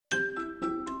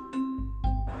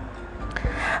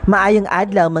Maayong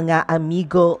adlaw mga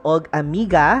amigo o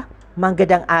amiga,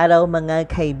 magandang araw mga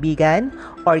kaibigan,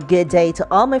 or good day to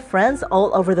all my friends all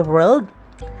over the world.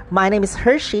 My name is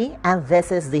Hershey, and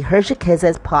this is the Hershey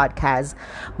Kisses podcast,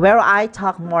 where I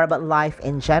talk more about life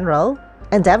in general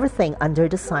and everything under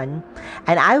the sun.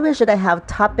 And I wish that I have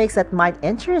topics that might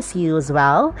interest you as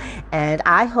well. And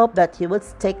I hope that you would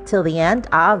stick till the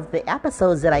end of the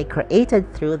episodes that I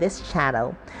created through this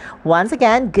channel. Once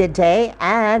again, good day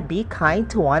and be kind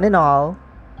to one and all.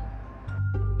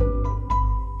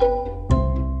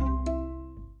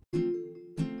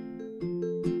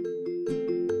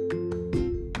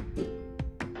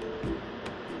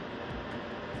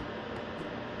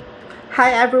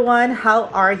 Hi everyone, how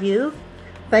are you?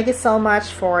 Thank you so much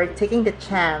for taking the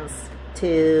chance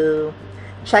to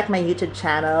check my YouTube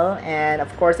channel, and of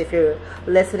course if you're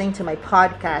listening to my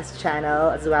podcast channel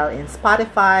as well in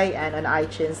Spotify and on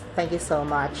iTunes, thank you so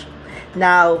much.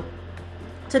 Now,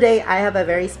 today I have a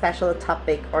very special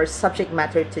topic or subject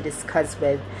matter to discuss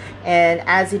with, and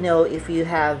as you know, if you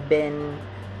have been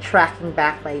tracking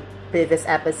back my previous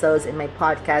episodes in my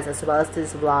podcast as well as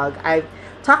this vlog, I've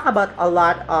talked about a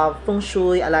lot of feng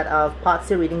shui, a lot of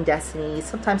Potsi reading destiny.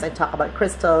 Sometimes I talk about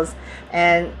crystals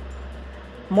and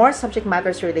more subject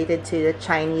matters related to the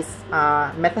Chinese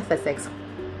metaphysics,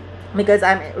 because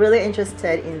I'm really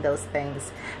interested in those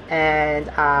things, and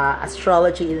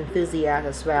astrology enthusiast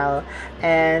as well.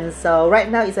 And so right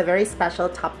now it's a very special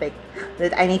topic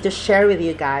that I need to share with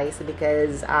you guys,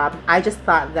 because I just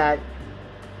thought that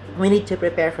we need to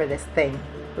prepare for this thing,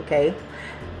 okay?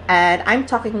 And I'm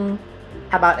talking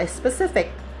about a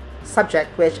specific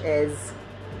subject, which is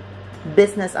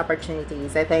business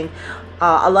opportunities. I think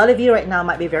a lot of you right now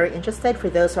might be very interested, for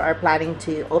those who are planning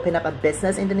to open up a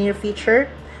business in the near future,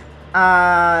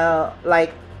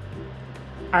 like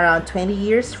around 20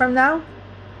 years from now.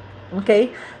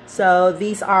 Okay, so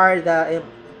these are the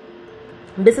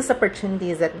business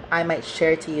opportunities that I might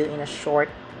share to you in a short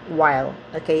while.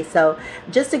 Okay, so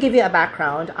just to give you a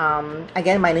background,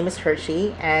 again, my name is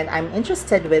Hershey, and I'm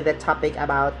interested with the topic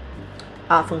about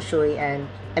feng shui and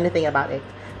anything about it,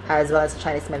 as well as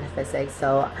Chinese metaphysics.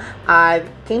 So I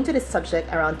came to this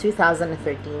subject around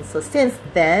 2013. So since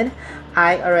then,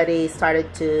 I already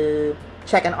started to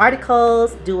check on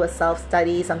articles, do a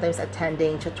self-study, sometimes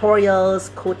attending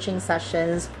tutorials, coaching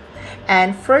sessions,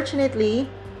 and fortunately,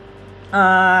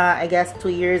 I guess 2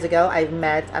 years ago, I've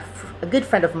met a good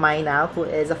friend of mine now, who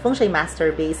is a feng shui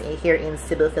master based here in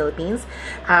Cebu, Philippines.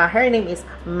 Her name is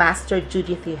Master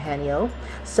Judith Eugenio.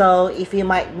 So if you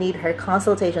might need her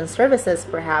consultation services,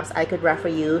 perhaps I could refer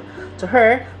you to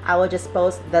her. I will just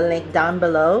post the link down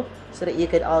below so that you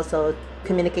could also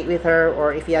communicate with her,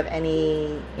 or if you have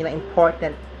any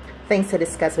important things to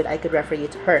discuss with, I could refer you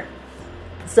to her.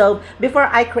 So before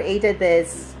I created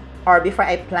this, or before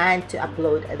I plan to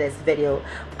upload this video,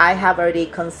 I have already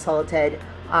consulted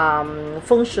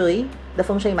feng shui, the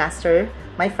feng shui master,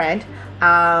 my friend,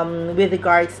 with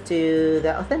regards to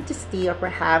the authenticity, or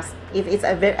perhaps if it's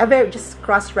a very just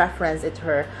cross-reference it to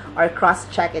her, or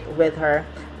cross-check it with her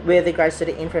with regards to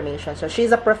the information. So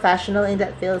she's a professional in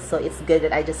that field, so it's good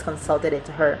that I just consulted it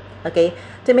to her, okay,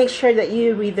 to make sure that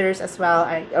you readers as well,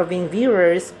 or being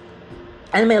viewers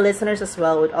and my listeners as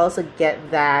well, would also get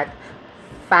that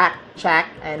fact check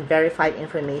and verified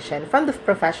information from the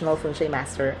professional feng shui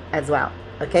master as well.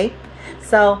 Okay,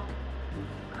 so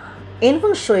in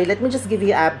feng shui, let me just give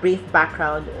you a brief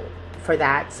background for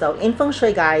that. So in feng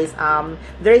shui, guys,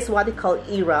 there is what we call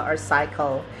era or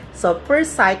cycle. So per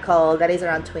cycle, that is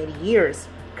around 20 years.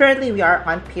 Currently we are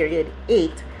on period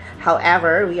 8.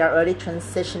 However, we are already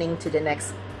transitioning to the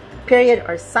next period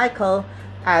or cycle,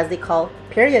 as they call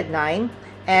period 9.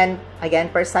 And again,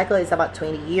 per cycle is about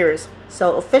 20 years.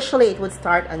 So officially it would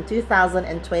start on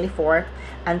 2024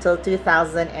 until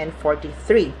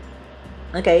 2043.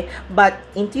 Okay, but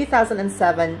in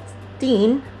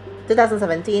 2017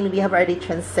 we have already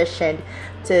transitioned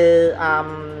to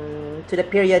the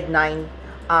period 9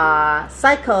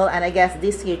 cycle, and I guess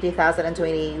this year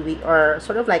 2020 we are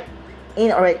sort of like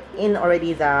in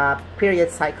already the period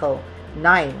cycle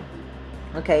 9.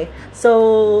 Okay,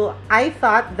 so I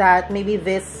thought that maybe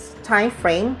this time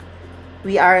frame,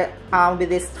 we are with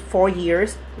this 4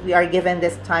 years, we are given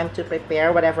this time to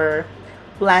prepare whatever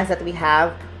plans that we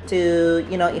have to,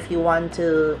 if you want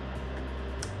to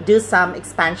do some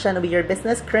expansion of your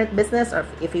current business, or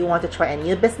if you want to try a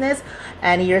new business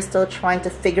and you're still trying to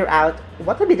figure out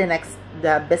what will be the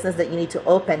business that you need to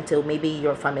open, to maybe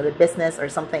your family business or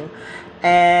something.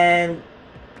 And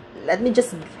let me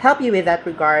just help you with that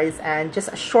regards, and just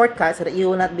a shortcut so that you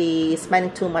will not be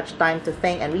spending too much time to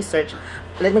think and research.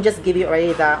 Let me just give you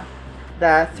already the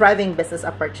the thriving business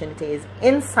opportunities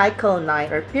in cycle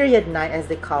 9 or period 9 as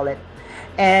they call it.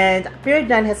 And period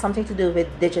 9 has something to do with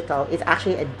digital. It's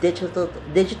actually a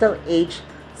digital age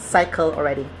cycle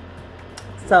already.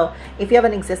 So if you have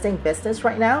an existing business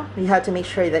right now, you have to make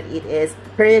sure that it is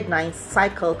period 9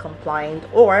 cycle compliant,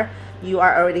 or you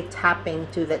are already tapping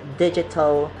to the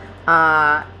digital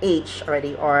age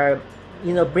already, or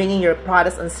bringing your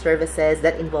products and services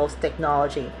that involves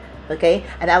technology. Okay,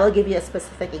 and I will give you a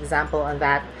specific example on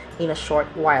that in a short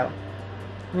while.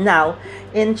 Now,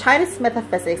 in Chinese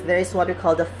metaphysics, there is what we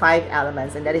call the 5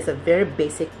 elements, and that is a very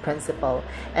basic principle.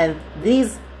 And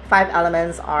these 5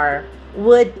 elements are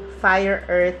wood, fire,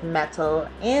 earth, metal,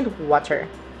 and water.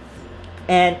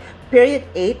 And period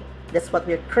 8, that's what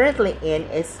we're currently in,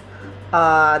 is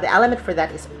the element for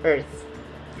that is earth.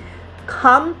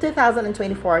 Come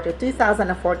 2024 to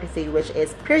 2043, which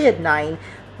is period 9,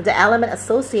 the element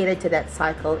associated to that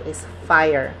cycle is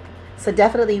fire. So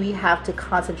definitely we have to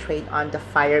concentrate on the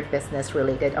fire business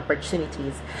related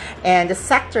opportunities. And the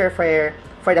sector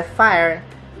for the fire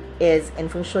is in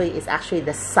Feng Shui is actually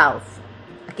the south.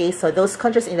 Okay, so those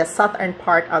countries in the southern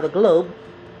part of the globe,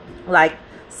 like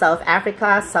South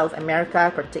Africa, South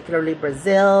America, particularly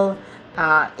Brazil,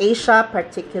 Asia,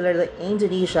 particularly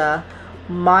Indonesia,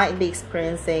 might be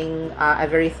experiencing a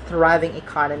very thriving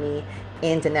economy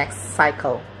in the next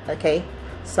cycle. Okay,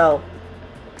 so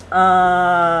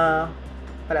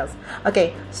what else?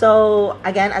 Okay, so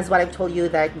again, as what I've told you,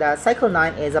 that the cycle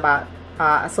 9 is about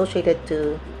associated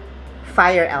to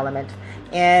fire element,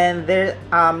 and there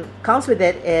comes with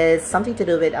it is something to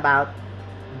do with about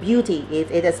beauty.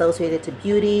 It is associated to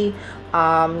beauty,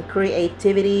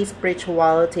 creativity,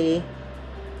 spirituality,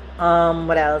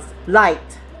 what else?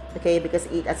 Light. Okay, because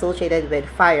it associated with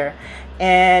fire.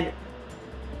 And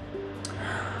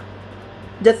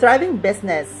the thriving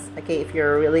business, okay, if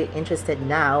you're really interested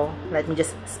now, let me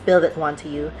just spill that one to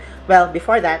you. Well,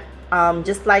 before that,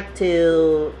 just like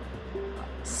to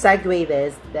segue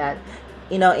this, that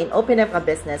in opening up a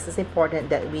business, it's important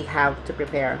that we have to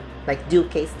prepare, like do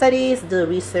case studies, do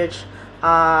research,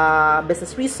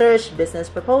 business research, business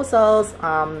proposals.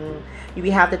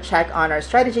 We have to check on our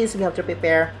strategies. We have to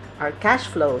prepare our cash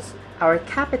flows, our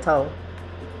capital,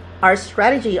 our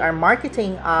strategy, our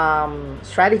marketing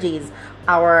strategies,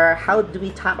 our how do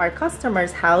we tap our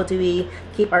customers, how do we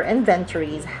keep our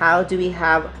inventories, how do we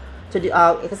have to do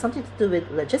it has something to do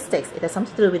with logistics, it has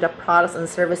something to do with the products and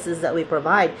services that we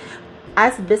provide.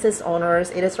 As business owners,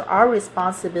 it is our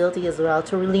responsibility as well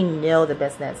to really know the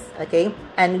business, okay?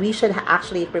 And we should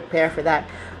actually prepare for that.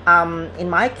 In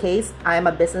my case, I'm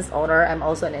a business owner, I'm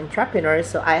also an entrepreneur,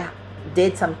 so I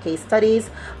did some case studies,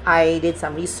 I did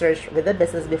some research with the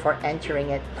business before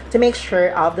entering it to make sure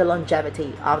of the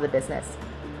longevity of the business.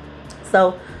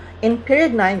 So in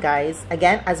period 9, guys,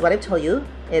 again, as what I've told you,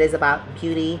 it is about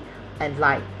beauty and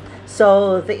light.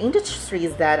 So the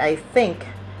industries that I think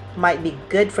might be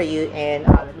good for you in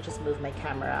let me just move my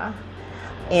camera,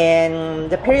 in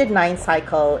the period 9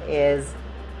 cycle is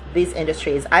these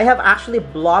industries. I have actually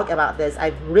blogged about this,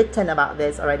 I've written about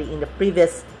this already in the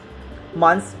previous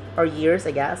months or years,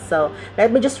 I guess. So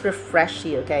let me just refresh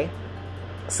you, okay?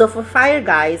 So for fire,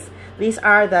 guys, these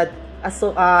are the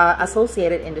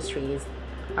associated industries.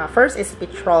 First is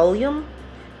petroleum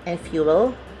and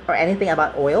fuel, or anything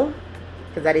about oil,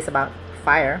 because that is about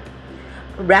fire.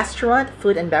 Restaurant,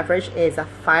 food and beverage is a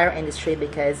fire industry,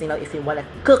 because if you want to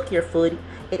cook your food,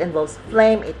 it involves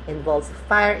flame, it involves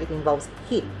fire, it involves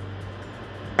heat.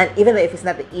 And even though if it's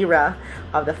not the era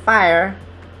of the fire,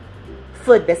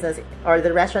 food business or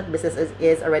the restaurant business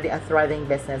is already a thriving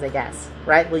business, I guess,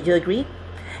 right? Would you agree?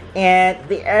 And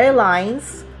the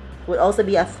airlines would also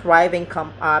be a thriving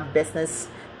business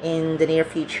in the near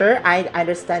future. I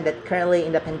understand that currently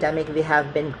in the pandemic they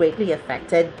have been greatly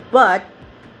affected, but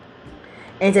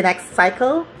in the next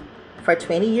cycle for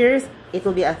 20 years it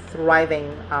will be a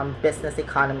thriving business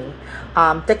economy.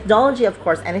 Technology, of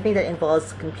course, anything that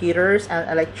involves computers and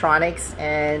electronics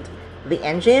and the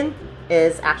engine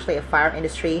is actually a fire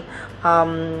industry.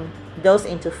 Those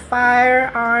into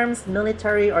firearms,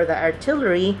 military, or the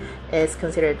artillery is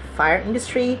considered fire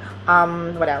industry.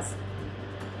 What else?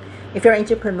 If you're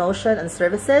into promotion and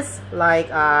services, like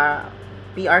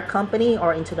PR company,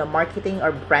 or into the marketing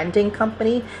or branding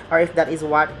company, or if that is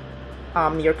what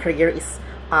your career is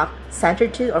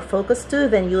centered to or focused to,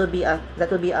 then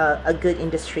that will be a good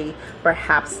industry,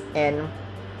 perhaps in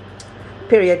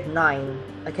period 9.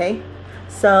 Okay,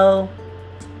 so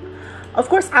of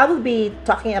course I will be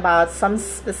talking about some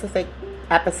specific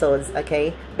episodes,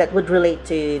 okay, that would relate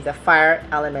to the fire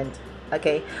element.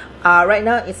 Okay, right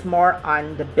now it's more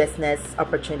on the business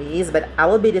opportunities, but I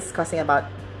will be discussing about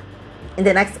in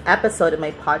the next episode of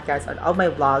my podcast or of my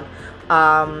vlog,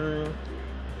 um,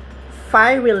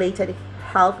 5 related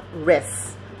health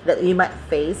risks that we might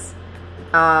face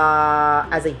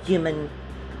as a human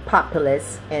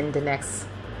populace in the next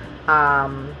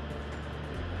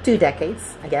 2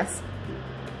 decades, I guess.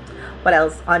 What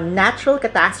else? On natural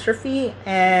catastrophe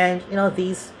and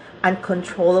these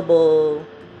uncontrollable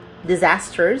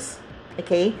disasters.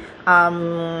 Okay,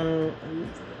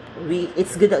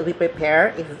 it's good that we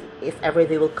prepare if ever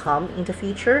they will come in the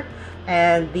future,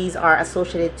 and these are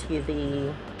associated to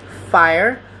the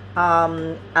fire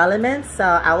elements.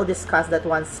 I will discuss that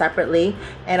one separately,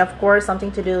 and of course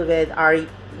something to do with our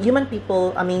human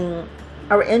people. I mean,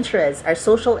 our interests, our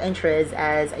social interests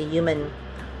as a human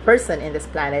person in this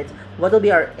planet. What will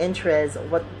be our interests?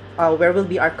 Where will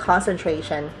be our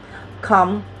concentration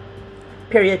come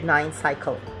period 9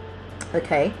 cycle?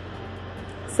 Okay,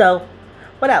 so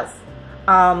what else?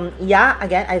 Yeah,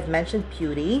 again, I've mentioned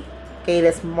beauty. Okay,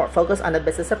 let's more focus on the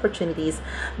business opportunities.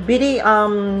 Beauty,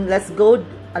 let's go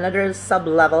another sub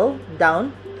level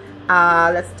down.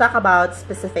 Let's talk about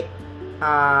specific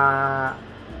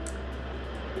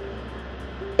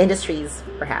industries,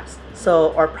 perhaps,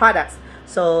 or products.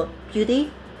 So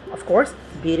beauty, of course,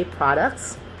 beauty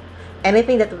products,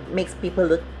 anything that makes people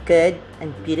look good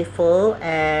and beautiful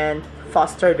and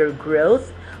foster their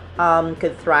growth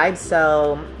could thrive.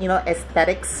 So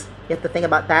aesthetics, you have to think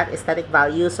about that, aesthetic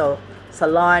value. So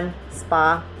salon,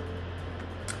 spa,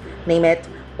 name it,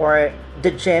 or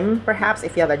the gym, perhaps,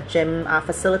 if you have a gym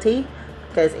facility,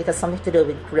 because it has something to do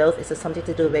with growth. It has something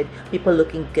to do with people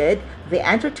looking good. The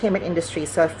entertainment industry,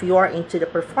 so if you are into the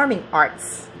performing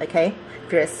arts, okay,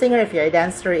 if you're a singer, if you're a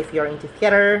dancer, if you're into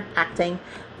theater, acting,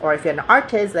 or if you're an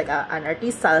artist, like an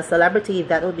artist, a celebrity,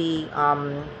 that will be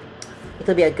it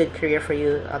will be a good career for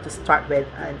you to start with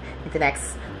in the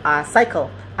next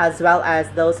cycle, as well as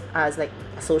those as like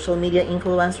social media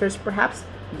influencers, perhaps.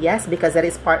 Yes, because that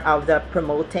is part of the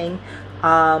promoting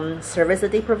service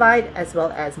that they provide, as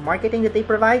well as marketing that they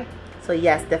provide. So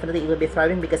yes, definitely it will be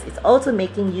thriving because it's also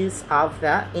making use of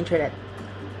the internet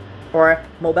or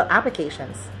mobile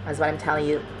applications, as what I'm telling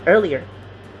you earlier.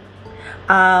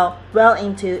 Well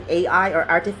into AI or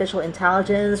artificial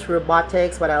intelligence,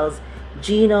 robotics, what else?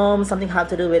 Genome, something have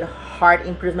to do with heart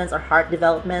improvements or heart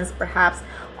developments, perhaps.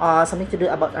 Something to do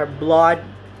about our blood,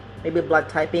 maybe blood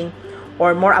typing,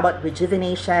 or more about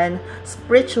rejuvenation.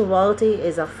 Spirituality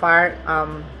is a fire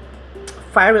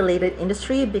related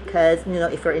industry, because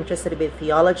if you're interested with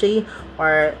theology,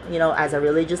 or as a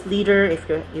religious leader,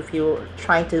 if you're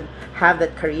trying to have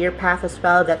that career path as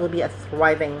well, that will be a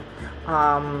thriving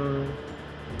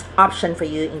option for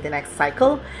you in the next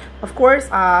cycle. Of course,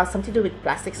 something to do with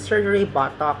plastic surgery,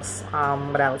 Botox,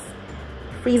 what else?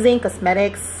 Freezing,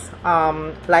 cosmetics,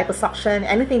 liposuction,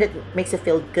 anything that makes you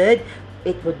feel good,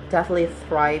 it would definitely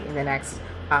thrive in the next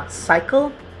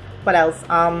cycle. What else?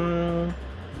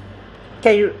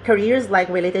 Careers like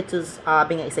related to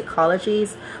being a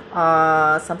psychologist,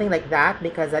 something like that,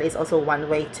 because that is also one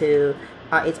way to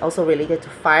it's also related to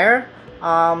fire.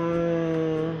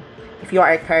 If you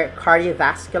are a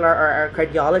cardiovascular or a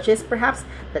cardiologist, perhaps,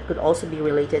 that could also be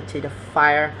related to the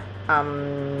fire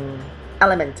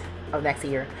element of next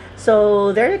year.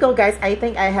 So there you go, guys. I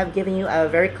think I have given you a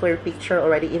very clear picture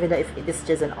already, even though if it is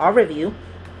just an overview,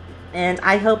 and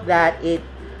I hope that it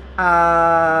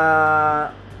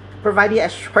provide you a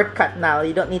shortcut now.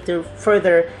 You don't need to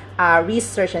further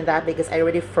research in that, because I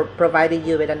already provided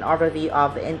you with an overview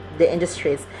of the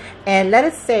industries. And let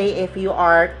us say if you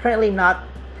are currently not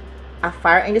a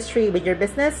fire industry with your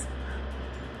business,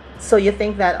 so you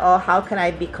think that, oh, how can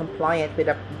I be compliant with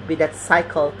that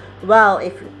cycle? Well,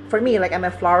 if for me, like, I'm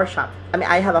a flower shop. I mean,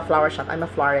 I have a flower shop. I'm a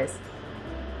florist.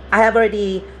 I have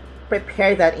already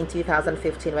prepared that in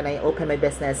 2015 when I opened my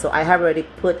business. So I have already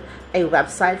put a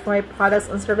website for my products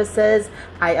and services.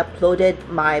 I uploaded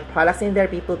my products in there.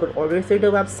 People could order through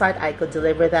the website. I could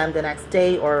deliver them the next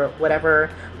day or whatever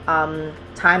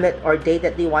time that or date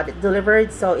that they want it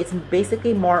delivered. So it's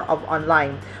basically more of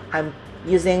online. I'm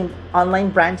using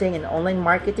online branding and online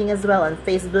marketing as well on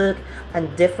Facebook, and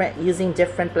using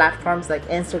different platforms like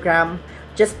Instagram,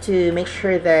 just to make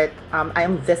sure that I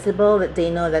am visible, that they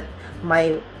know that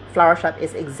my flower shop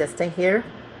is existing here.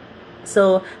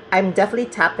 So I'm definitely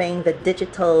tapping the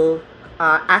digital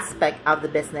aspect of the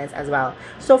business as well.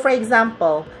 So for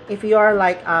example, if you are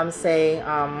like say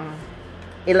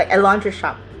like a laundry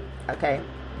shop, okay,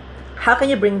 how can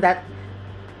you bring that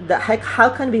how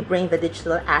can we bring the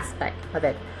digital aspect of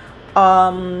it?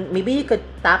 Maybe you could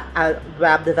tap a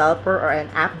web developer or an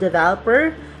app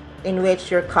developer in which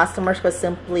your customers could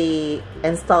simply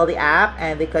install the app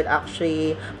and they could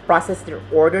actually process their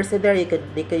orders in there. You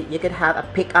could have a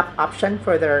pickup option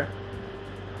for their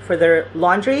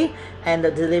laundry and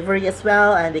the delivery as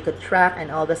well, and they could track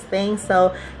and all those things.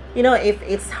 So if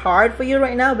it's hard for you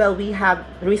right now, well, we have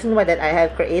the reason why that I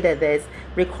have created this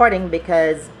recording,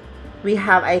 because we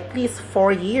have at least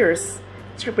 4 years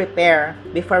to prepare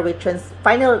before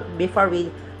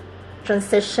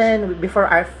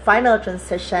our final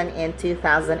transition in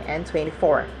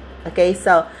 2024. Okay,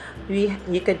 so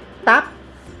you could tap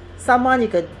someone. I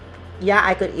could,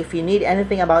 if you need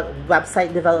anything about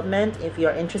website development, if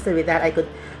you're interested with that, I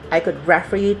could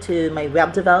refer you to my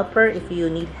web developer. If you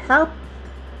need help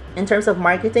in terms of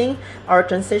marketing or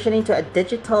transitioning to a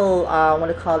digital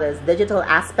digital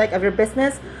aspect of your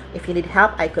business, if you need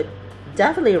help, I could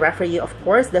definitely refer you. Of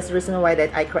course, that's the reason why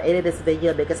that I created this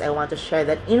video, because I want to share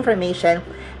that information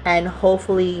and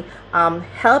hopefully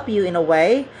help you in a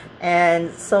way.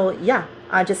 And so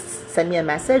just send me a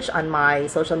message on my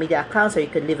social media accounts, or you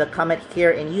could leave a comment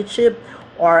here in YouTube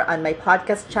or on my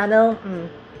podcast channel.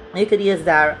 You could use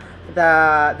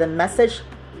the message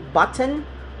button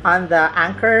on the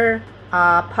Anchor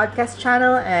podcast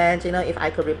channel, and if I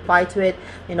could reply to it,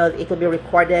 it will be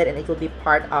recorded and it will be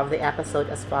part of the episode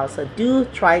as well. So do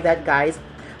try that, guys.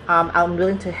 I'm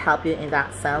willing to help you in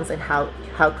that sense, and how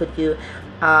could you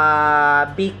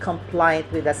be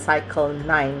compliant with the cycle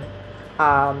 9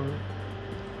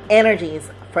 energies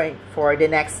for the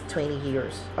next 20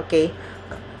 years. Okay,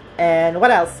 and what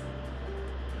else?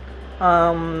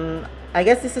 I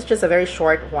guess this is just a very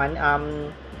short one.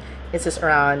 It's just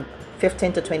around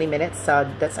 15 to 20 minutes, so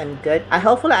I'm good.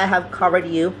 Hopefully I have covered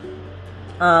you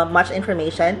much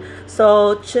information.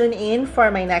 So tune in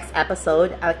for my next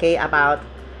episode, okay, about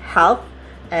health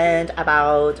and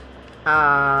about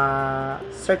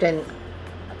certain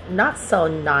not so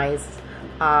nice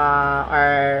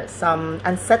or some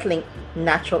unsettling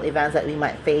natural events that we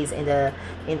might face in the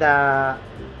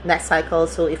next cycle.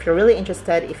 So if you're really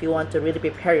interested, if you want to really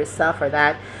prepare yourself for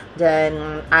that,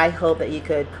 then I hope that you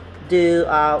could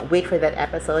wait for that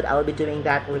episode. I will be doing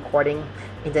that recording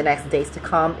in the next days to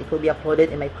come. It will be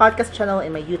uploaded in my podcast channel,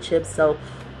 in my YouTube. So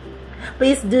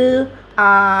please do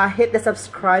hit the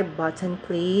subscribe button,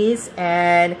 please,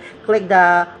 and click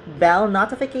the bell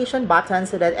notification button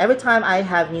so that every time I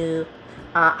have new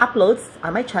uploads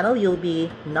on my channel, you'll be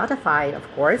notified, of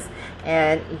course.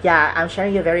 And I'm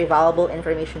sharing you very valuable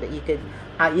information that you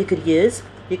could use.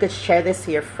 You could share this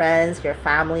to your friends, your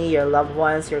family, your loved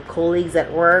ones, your colleagues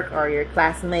at work, or your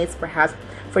classmates, perhaps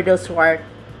for those who are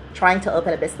trying to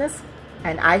open a business.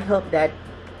 And I hope that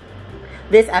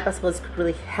this episode could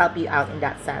really help you out in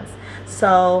that sense.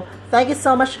 So thank you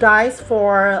so much, guys,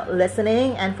 for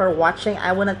listening and for watching.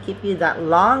 I will not keep you that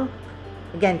long.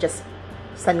 Again, just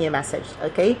send me a message,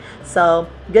 okay? So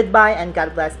goodbye and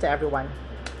God bless to everyone.